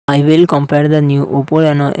I will compare the new Oppo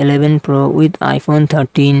Reno 11 Pro with iPhone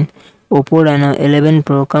 13. Oppo Reno 11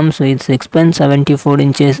 Pro comes with 6.74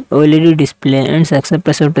 inches OLED display and success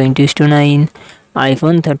ratio 20:9.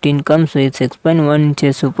 iPhone 13 comes with 6.1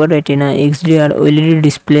 inches Super Retina XDR OLED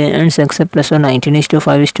display and success ratio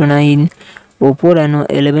 19:5:9. Oppo Reno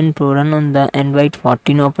 11 Pro run on the Android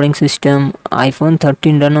 14 operating system. iPhone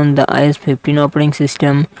 13 run on the iOS 15 operating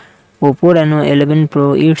system. Oppo Reno 11 Pro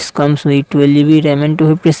comes with 12GB RAM and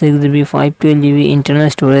 256GB 512GB internal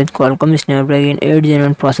storage, Qualcomm Snapdragon 8 Gen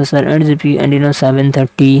 1 processor and GPU Adreno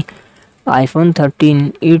 730. iPhone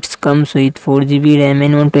 13 comes with 4GB RAM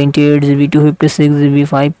and 128GB 256GB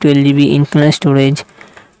 512GB internal storage,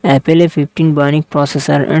 Apple A15 Bionic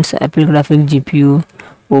processor and Apple Graphics GPU.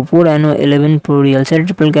 Oppo Reno 11 Pro real set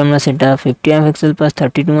triple camera setup 50MP plus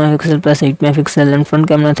 32MP plus 8MP and front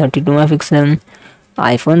camera 32MP.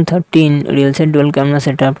 iPhone 13 real set dual camera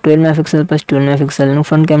setup 12MP plus 12MP and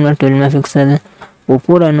front camera 12MP.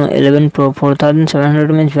 Oppo Reno 11 Pro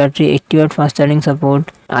 4700 mAh battery 80W fast charging support.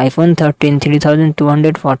 iPhone 13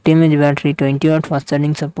 3240 mAh battery 20W fast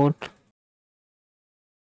charging support.